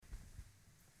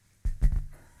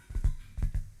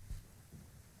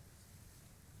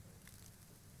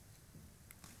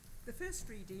first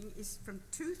reading is from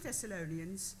 2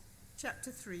 Thessalonians chapter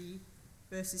 3,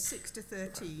 verses 6 to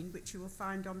 13, which you will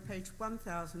find on page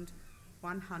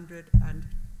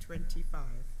 1125.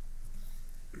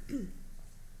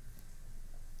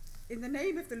 In the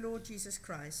name of the Lord Jesus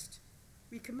Christ,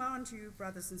 we command you,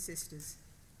 brothers and sisters,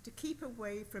 to keep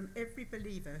away from every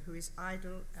believer who is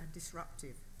idle and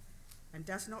disruptive and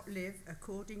does not live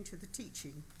according to the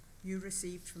teaching you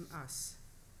received from us.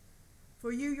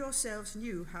 For you yourselves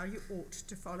knew how you ought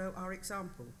to follow our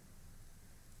example.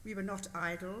 We were not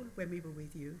idle when we were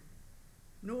with you,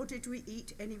 nor did we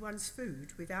eat anyone's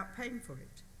food without paying for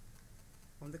it.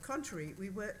 On the contrary, we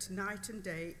worked night and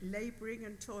day, laboring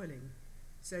and toiling,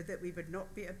 so that we would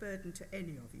not be a burden to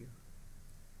any of you.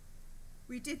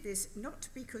 We did this not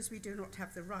because we do not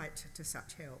have the right to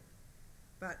such help,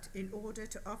 but in order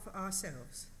to offer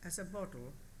ourselves as a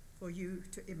model for you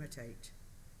to imitate.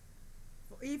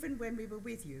 For even when we were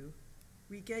with you,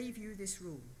 we gave you this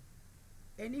rule: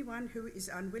 anyone who is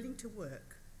unwilling to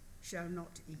work shall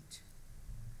not eat.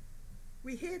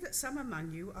 We hear that some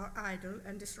among you are idle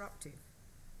and disruptive.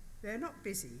 They are not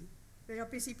busy, they are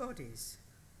busybodies.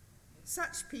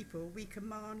 Such people we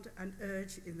command and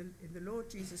urge in the Lord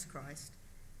Jesus Christ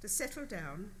to settle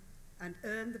down and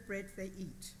earn the bread they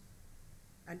eat.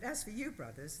 And as for you,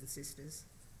 brothers and sisters,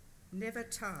 never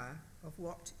tire of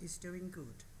what is doing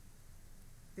good.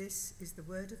 This is the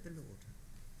word of the Lord.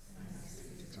 Thanks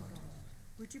be to God.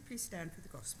 Would you please stand for the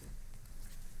gospel?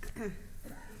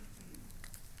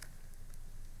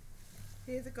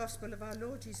 Hear the gospel of our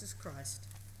Lord Jesus Christ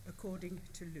according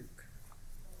to Luke.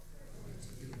 To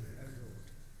you, O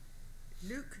Lord.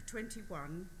 Luke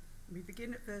 21, we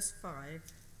begin at verse 5,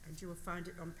 and you will find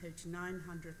it on page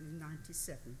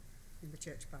 997 in the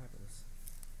church Bibles.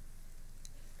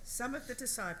 Some of the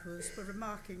disciples were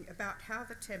remarking about how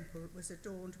the temple was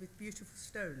adorned with beautiful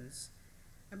stones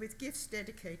and with gifts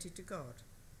dedicated to God.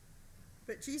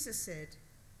 But Jesus said,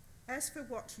 "As for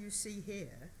what you see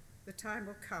here, the time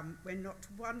will come when not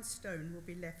one stone will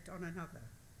be left on another,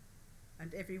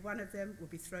 and every one of them will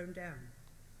be thrown down."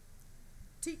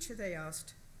 "Teacher," they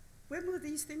asked, "when will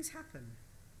these things happen?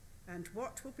 And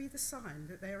what will be the sign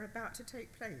that they are about to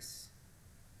take place?"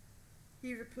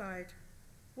 He replied,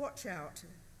 "Watch out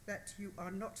that you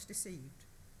are not deceived,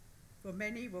 for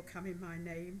many will come in my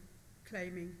name,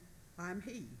 claiming, 'I am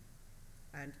he,'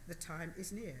 and 'the time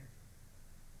is near.'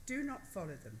 Do not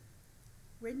follow them.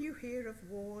 When you hear of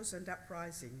wars and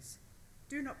uprisings,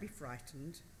 do not be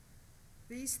frightened.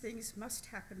 These things must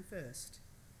happen first,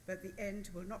 but the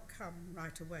end will not come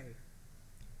right away."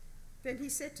 Then he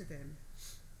said to them,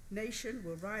 "Nation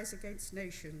will rise against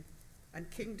nation, and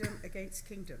kingdom against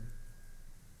kingdom.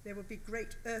 There will be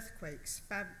great earthquakes,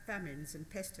 famines, and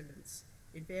pestilence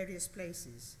in various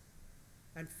places,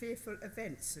 and fearful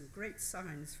events and great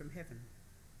signs from heaven.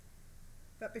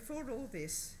 But before all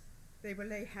this, they will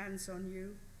lay hands on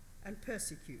you and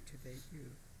persecute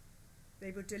you.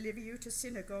 They will deliver you to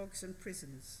synagogues and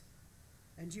prisons,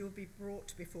 and you will be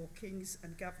brought before kings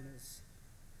and governors,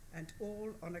 and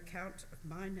all on account of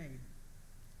my name.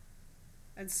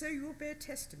 And so you will bear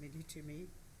testimony to me,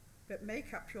 but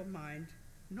make up your mind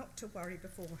not to worry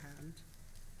beforehand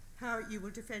how you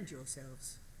will defend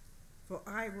yourselves. For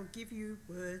I will give you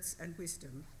words and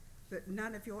wisdom that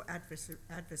none of your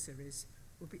adversaries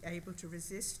will be able to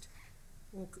resist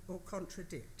or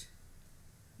contradict.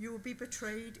 You will be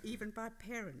betrayed even by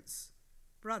parents,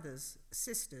 brothers,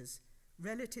 sisters,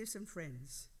 relatives, and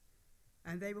friends,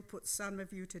 and they will put some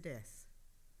of you to death.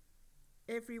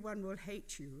 Everyone will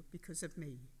hate you because of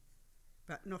me,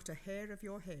 but not a hair of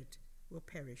your head will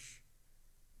perish.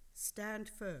 Stand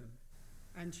firm,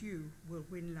 and you will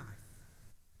win life."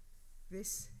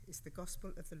 This is the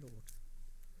gospel of the Lord.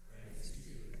 Praise to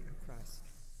you, O Christ.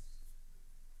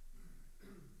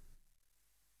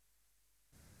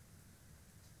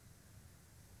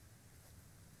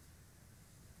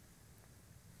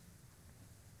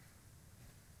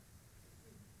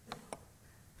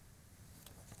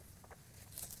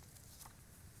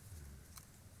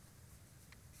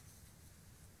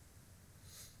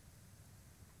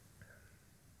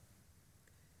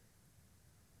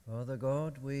 Father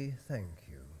God, we thank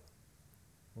you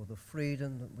for the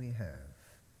freedom that we have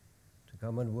to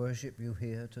come and worship you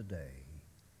here today.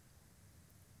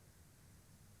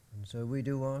 And so we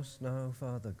do ask now,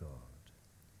 Father God,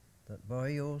 that by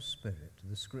your Spirit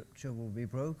the Scripture will be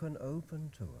broken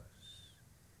open to us,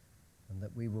 and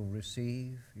that we will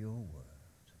receive your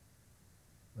word.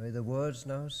 May the words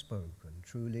now spoken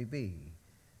truly be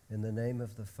in the name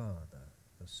of the Father,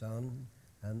 the Son,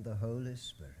 and the Holy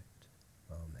Spirit.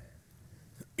 Amen.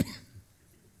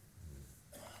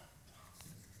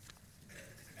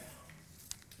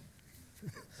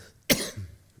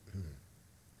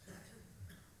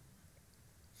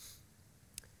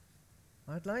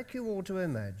 I'd like you all to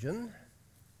imagine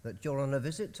that you're on a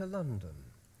visit to London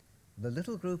with a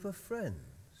little group of friends.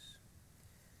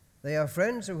 They are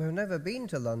friends who have never been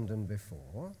to London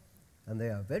before, and they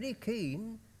are very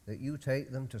keen that you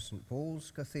take them to St.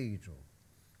 Paul's Cathedral.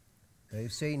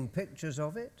 They've seen pictures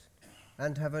of it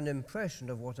and have an impression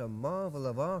of what a marvel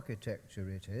of architecture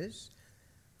it is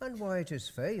and why it is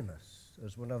famous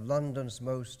as one of London's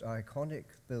most iconic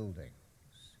buildings.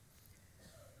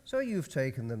 So you've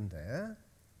taken them there,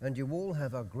 and you all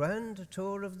have a grand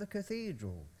tour of the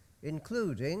cathedral,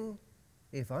 including,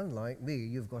 if unlike me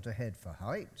you've got a head for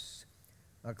heights,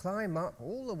 a climb up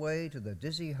all the way to the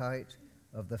dizzy height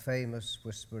of the famous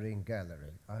Whispering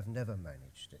Gallery. I've never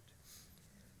managed it.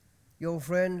 Your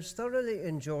friends thoroughly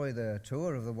enjoy their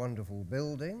tour of the wonderful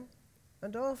building,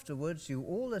 and afterwards you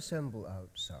all assemble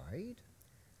outside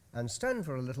and stand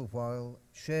for a little while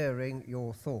sharing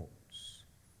your thoughts.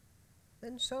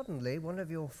 Then suddenly one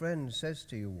of your friends says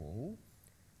to you all,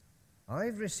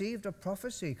 "I've received a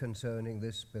prophecy concerning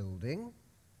this building."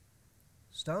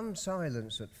 Stunned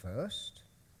silence at first,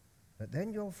 but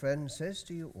then your friend says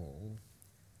to you all,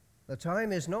 "The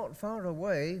time is not far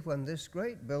away when this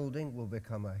great building will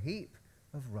become a heap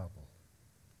of rubble,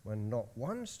 when not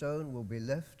one stone will be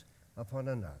left upon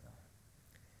another."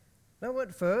 Now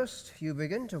at first you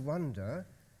begin to wonder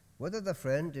whether the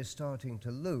friend is starting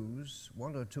to lose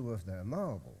one or two of their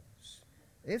marbles.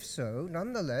 If so,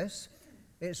 nonetheless,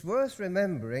 it's worth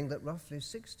remembering that roughly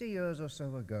 60 years or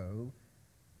so ago,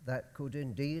 that could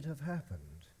indeed have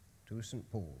happened to St.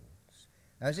 Paul's,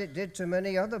 as it did to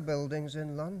many other buildings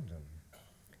in London.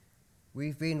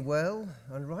 We've been well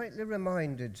and rightly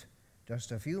reminded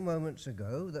just a few moments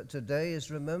ago that today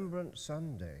is Remembrance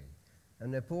Sunday,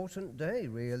 an important day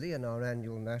really in our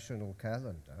annual national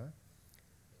calendar.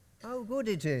 How good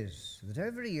it is that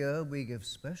every year we give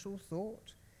special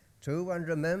thought to and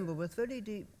remember with very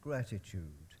deep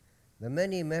gratitude the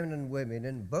many men and women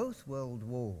in both world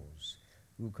wars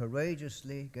who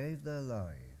courageously gave their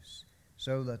lives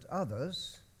so that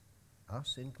others,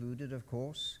 us included of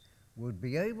course, would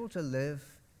be able to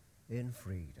live in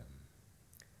freedom.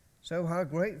 So how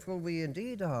grateful we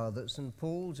indeed are that St.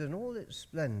 Paul's in all its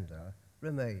splendor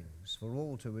remains for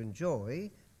all to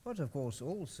enjoy, but of course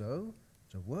also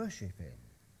to worship in.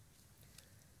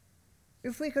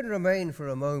 If we can remain for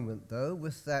a moment, though,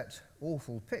 with that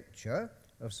awful picture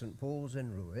of St. Paul's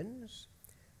in ruins,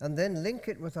 and then link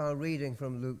it with our reading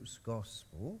from Luke's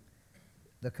Gospel,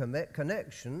 the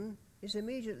connection is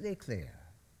immediately clear.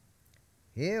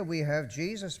 Here we have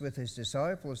Jesus with his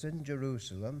disciples in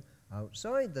Jerusalem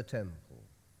outside the temple,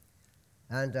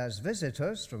 and as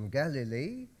visitors from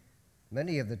Galilee,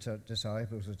 many of the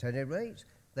disciples at any rate,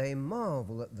 they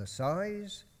marvel at the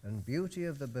size and beauty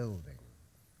of the building.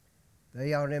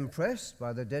 They are impressed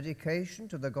by the dedication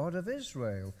to the God of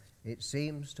Israel it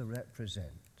seems to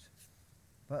represent.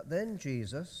 But then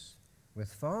Jesus,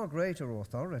 with far greater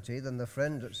authority than the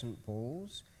friend at St.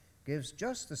 Paul's, gives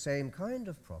just the same kind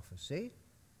of prophecy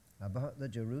about the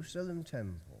Jerusalem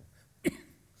temple.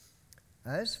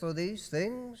 "As for these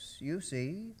things, you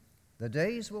see, the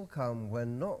days will come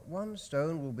when not one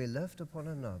stone will be left upon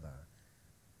another.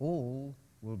 All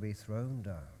will be thrown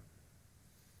down."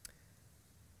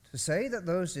 To say that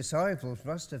those disciples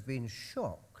must have been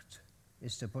shocked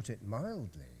is to put it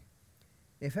mildly.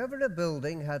 If ever a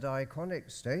building had iconic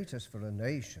status for a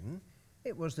nation,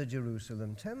 it was the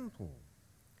Jerusalem temple.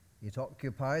 It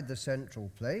occupied the central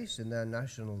place in their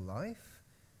national life,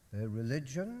 their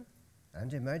religion,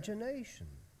 and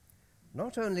imagination.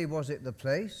 Not only was it the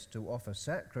place to offer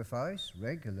sacrifice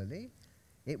regularly,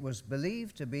 it was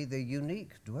believed to be the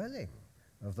unique dwelling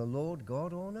of the Lord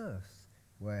God on earth,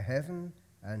 where heaven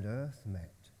and earth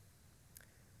met.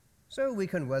 So we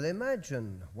can well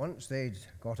imagine, once they'd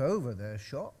got over their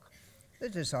shock, the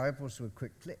disciples would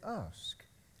quickly ask,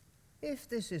 "If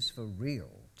this is for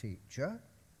real, teacher,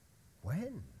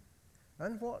 when?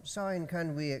 And what sign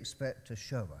can we expect to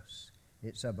show us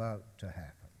it's about to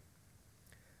happen?"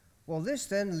 Well, this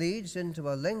then leads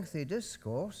into a lengthy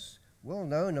discourse, well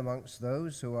known amongst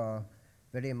those who are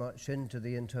very much into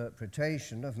the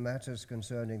interpretation of matters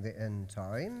concerning the end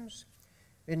times,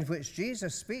 in which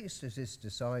Jesus speaks to his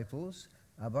disciples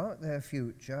about their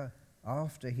future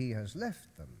after he has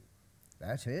left them,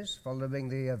 that is, following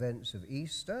the events of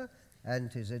Easter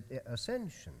and his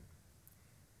ascension.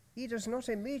 He does not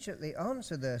immediately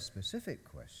answer their specific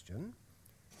question.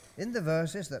 In the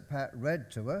verses that Pat read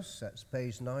to us, that's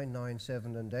page 9,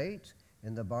 7, and 8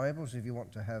 in the Bibles if you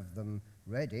want to have them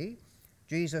ready,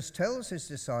 Jesus tells his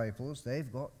disciples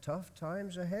they've got tough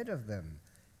times ahead of them,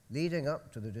 leading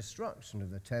up to the destruction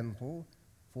of the temple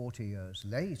 40 years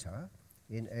later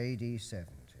in AD 70.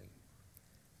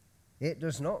 It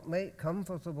does not make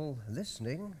comfortable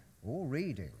listening or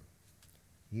reading.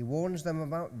 He warns them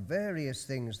about various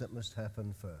things that must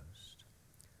happen first.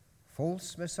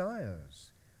 False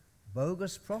messiahs,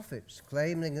 bogus prophets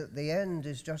claiming that the end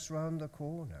is just round the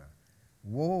corner,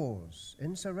 wars,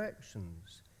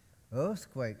 insurrections,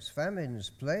 earthquakes, famines,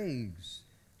 plagues,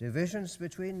 divisions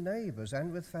between neighbors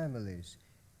and with families,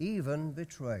 even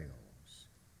betrayals.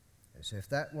 As if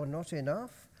that were not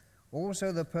enough,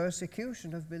 also the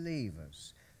persecution of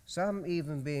believers, some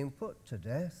even being put to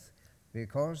death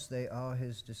because they are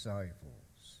his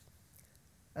disciples.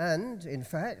 And, in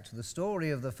fact, the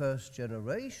story of the first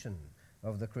generation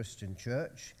of the Christian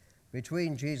church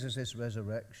between Jesus'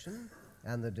 resurrection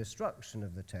and the destruction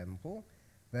of the temple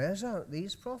bears out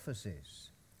these prophecies.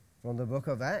 From the book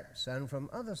of Acts and from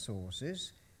other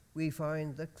sources, we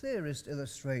find the clearest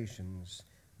illustrations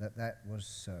that that was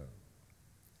so.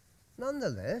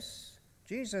 Nonetheless,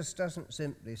 Jesus doesn't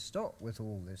simply stop with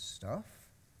all this stuff.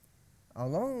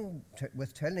 Along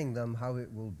with telling them how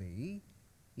it will be,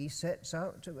 he sets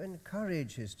out to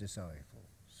encourage his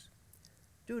disciples.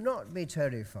 Do not be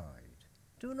terrified.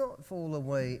 Do not fall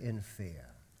away in fear.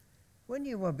 When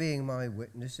you are being my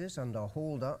witnesses and are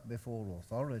hauled up before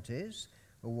authorities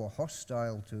who were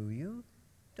hostile to you,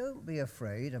 don't be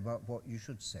afraid about what you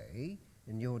should say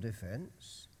in your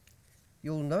defense.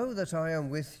 You'll know that I am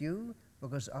with you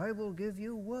because I will give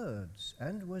you words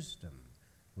and wisdom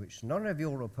which none of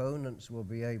your opponents will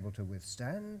be able to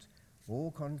withstand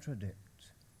or contradict.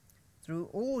 Through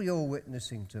all your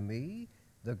witnessing to me,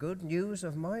 the good news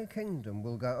of my kingdom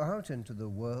will go out into the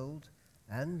world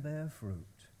and bear fruit.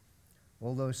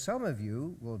 Although some of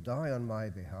you will die on my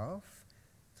behalf,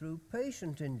 through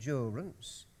patient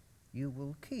endurance, you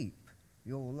will keep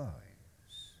your lives.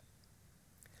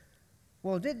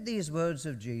 Well, did these words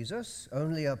of Jesus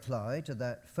only apply to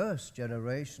that first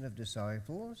generation of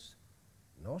disciples?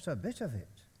 Not a bit of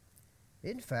it.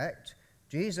 In fact,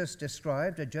 Jesus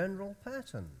described a general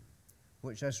pattern,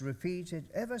 which has repeated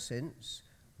ever since,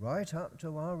 right up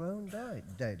to our own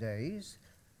days,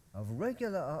 of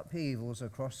regular upheavals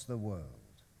across the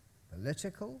world,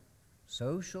 political,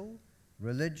 social,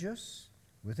 religious,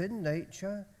 within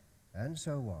nature, and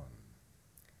so on.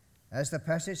 As the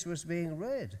passage was being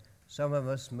read, some of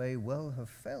us may well have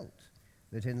felt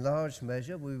that in large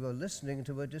measure we were listening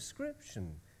to a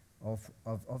description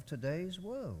of today's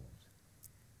world.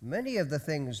 Many of the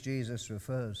things Jesus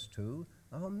refers to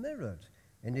are mirrored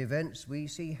in events we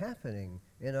see happening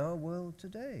in our world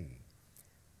today.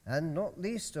 And not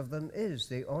least of them is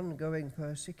the ongoing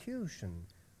persecution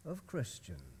of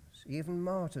Christians, even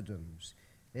martyrdoms,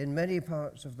 in many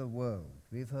parts of the world.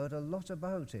 We've heard a lot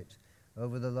about it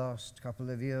over the last couple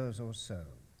of years or so.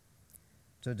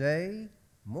 Today,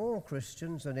 more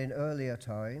Christians than in earlier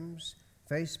times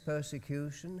face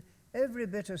persecution every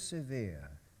bit as severe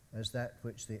as that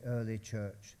which the early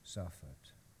church suffered.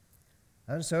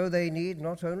 And so they need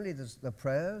not only the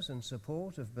prayers and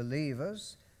support of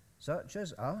believers such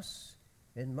as us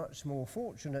in much more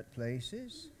fortunate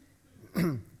places,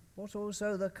 but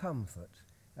also the comfort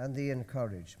and the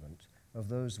encouragement of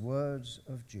those words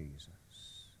of Jesus.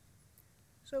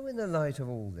 So in the light of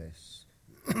all this,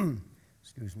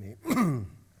 excuse me,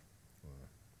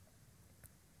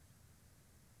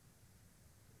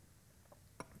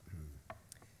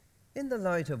 in the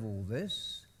light of all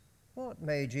this, what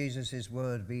may Jesus'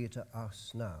 word be to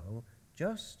us now,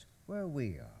 just where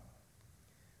we are?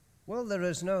 Well, there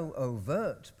is no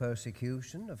overt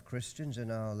persecution of Christians in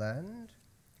our land.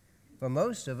 For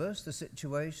most of us, the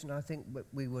situation, I think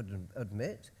we would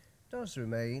admit, does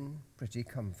remain pretty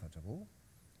comfortable.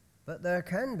 But there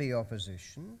can be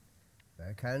opposition,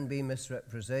 there can be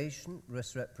misrepresentation,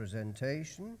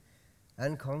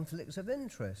 and conflicts of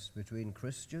interest between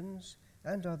Christians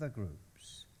and other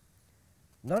groups.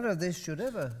 None of this should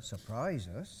ever surprise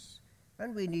us,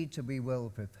 and we need to be well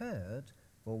prepared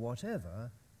for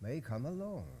whatever may come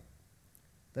along.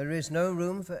 There is no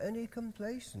room for any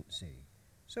complacency,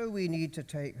 so we need to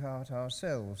take heart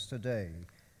ourselves today,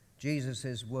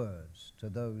 Jesus' words to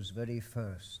those very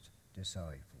first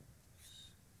disciples.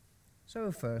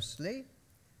 So firstly,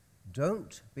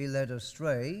 don't be led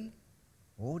astray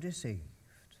or deceived.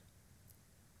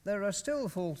 There are still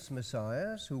false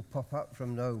messiahs who pop up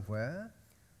from nowhere,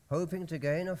 hoping to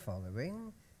gain a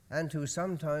following, and who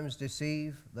sometimes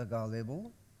deceive the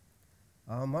gullible.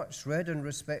 Our much read and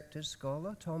respected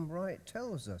scholar Tom Wright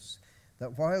tells us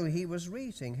that while he was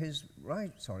writing his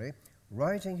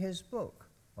book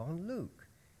on Luke,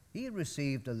 he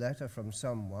received a letter from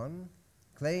someone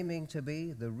claiming to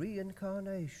be the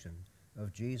reincarnation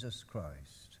of Jesus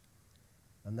Christ.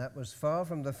 and that was far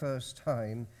from the first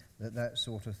time that that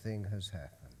sort of thing has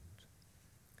happened.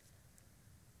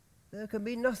 There can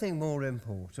be nothing more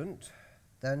important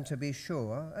than to be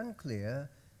sure and clear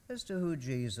as to who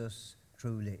Jesus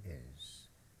truly is.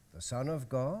 The Son of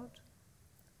God,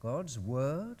 God's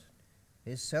Word,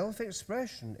 his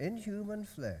self-expression in human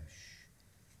flesh.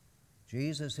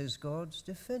 Jesus is God's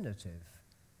definitive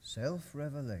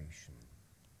self-revelation.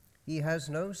 He has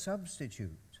no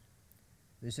substitute.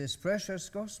 This is precious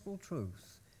gospel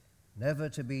truth, never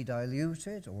to be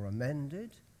diluted or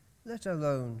amended, let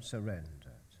alone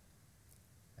surrendered.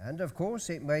 And of course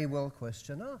it may well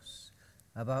question us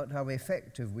about how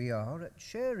effective we are at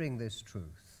sharing this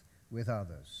truth with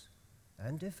others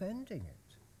and defending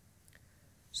it.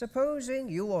 Supposing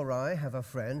you or I have a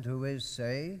friend who is,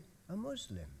 say, a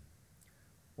Muslim,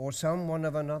 or someone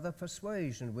of another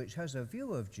persuasion which has a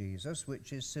view of Jesus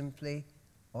which is simply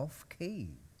off-key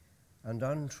and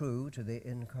untrue to the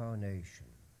incarnation,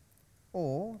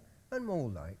 or, and more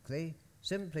likely,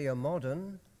 simply a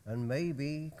modern and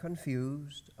maybe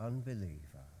confused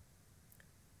unbeliever.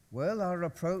 Well, our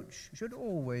approach should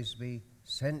always be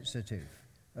sensitive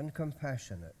and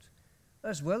compassionate,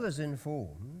 as well as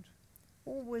informed,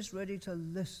 always ready to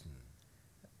listen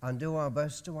and do our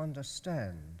best to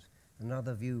understand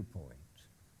another viewpoint,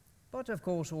 but of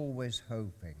course always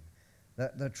hoping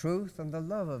that the truth and the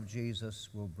love of Jesus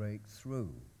will break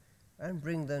through and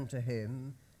bring them to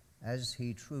him as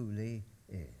he truly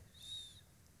is.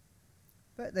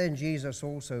 But then Jesus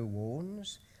also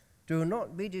warns, do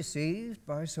not be deceived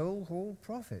by so-called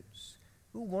prophets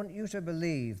who want you to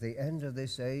believe the end of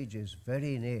this age is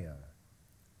very near,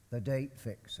 the date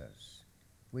fixers.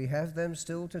 We have them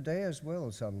still today as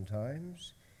well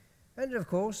sometimes, and of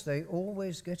course they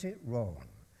always get it wrong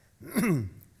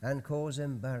and cause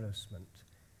embarrassment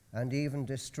and even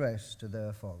distress to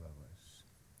their followers.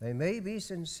 They may be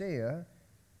sincere,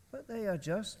 but they are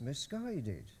just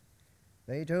misguided.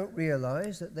 They don't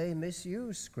realize that they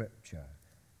misuse Scripture,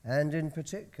 and in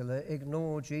particular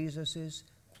ignore Jesus'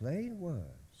 plain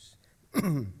words.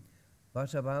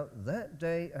 But about that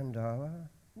day and hour,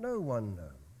 no one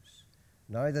knows,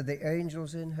 neither the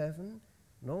angels in heaven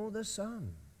nor the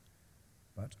Son,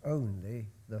 but only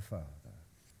the Father.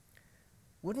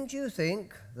 Wouldn't you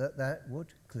think that that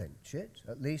would clinch it,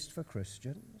 at least for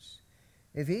Christians?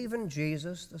 If even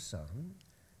Jesus the Son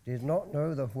did not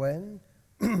know the when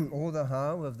or the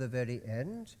how of the very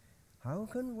end, how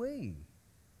can we?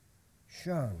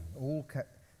 Shun all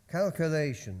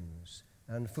calculations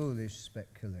and foolish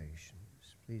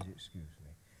speculations. Please excuse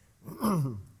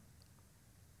me.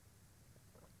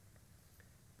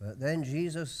 But then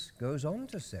Jesus goes on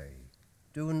to say,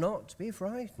 do not be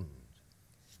frightened.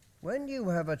 When you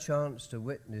have a chance to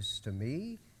witness to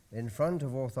me in front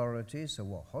of authorities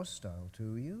who are hostile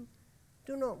to you,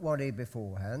 do not worry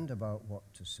beforehand about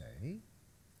what to say.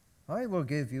 I will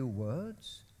give you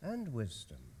words and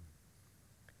wisdom.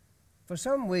 For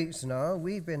some weeks now,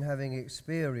 we've been having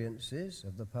experiences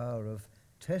of the power of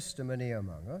testimony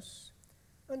among us,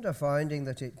 and are finding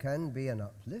that it can be an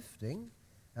uplifting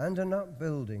and an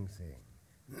upbuilding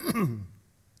thing.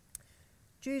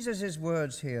 Jesus'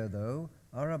 words here, though,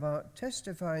 are about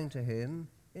testifying to him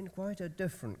in quite a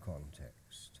different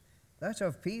context, that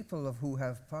of people who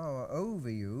have power over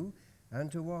you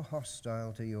and who are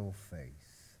hostile to your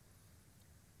faith.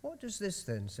 What does this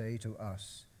then say to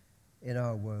us in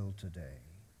our world today?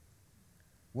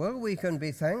 Well, we can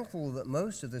be thankful that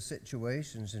most of the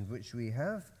situations in which we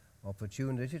have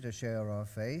opportunity to share our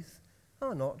faith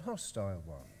are not hostile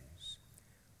ones.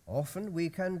 Often we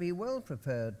can be well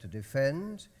prepared to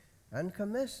defend and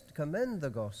commend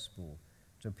the gospel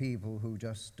to people who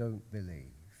just don't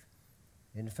believe.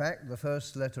 In fact, the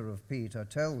first letter of Peter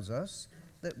tells us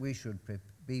that we should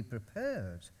be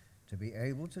prepared to be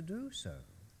able to do so.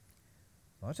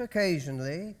 But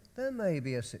occasionally there may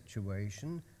be a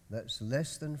situation that's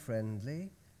less than friendly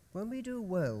when we do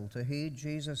well to heed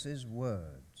Jesus'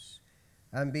 words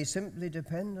and be simply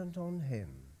dependent on him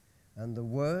and the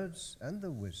words and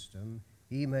the wisdom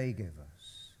he may give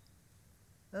us.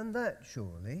 And that,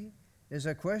 surely, is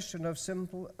a question of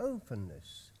simple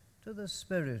openness to the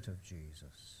Spirit of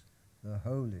Jesus, the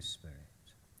Holy Spirit.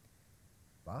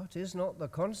 But is not the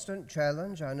constant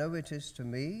challenge, I know it is to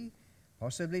me,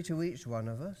 possibly to each one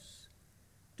of us,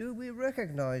 do we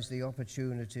recognize the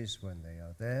opportunities when they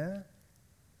are there,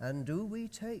 and do we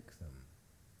take them?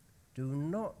 Do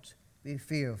not be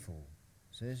fearful,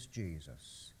 says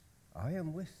Jesus. I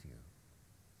am with you.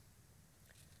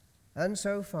 And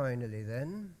so finally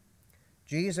then,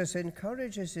 Jesus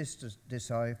encourages his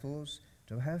disciples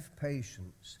to have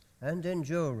patience and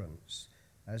endurance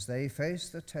as they face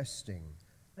the testing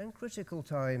and critical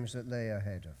times that lay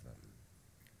ahead of them.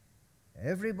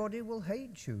 Everybody will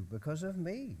hate you because of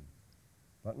me,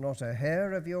 but not a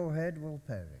hair of your head will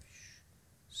perish.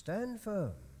 Stand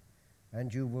firm,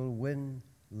 and you will win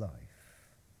life.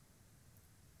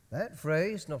 That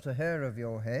phrase, not a hair of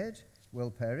your head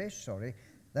will perish,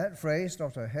 that phrase,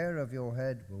 not a hair of your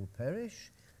head will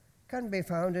perish, can be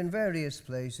found in various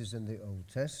places in the Old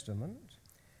Testament,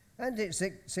 and it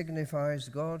signifies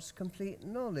God's complete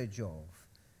knowledge of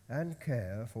and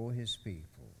care for his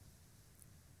people.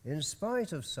 In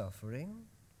spite of suffering,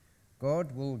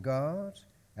 God will guard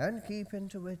and keep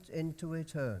into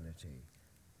eternity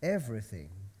everything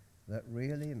that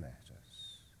really matters.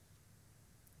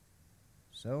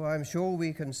 So I'm sure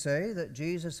we can say that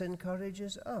Jesus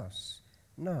encourages us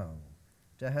now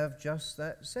to have just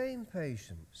that same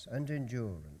patience and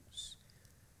endurance,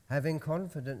 having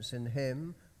confidence in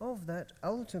him of that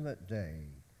ultimate day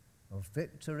of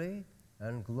victory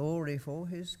and glory for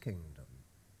his kingdom,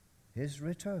 his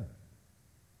return.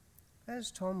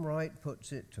 As Tom Wright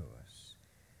puts it to us,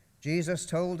 Jesus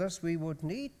told us we would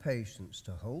need patience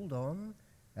to hold on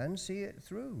and see it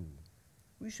through.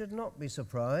 We should not be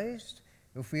surprised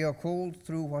if we are called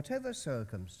through whatever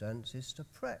circumstances to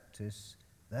practice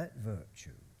that virtue,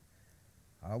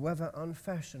 however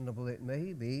unfashionable it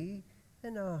may be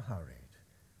in our hurried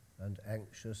and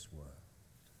anxious world.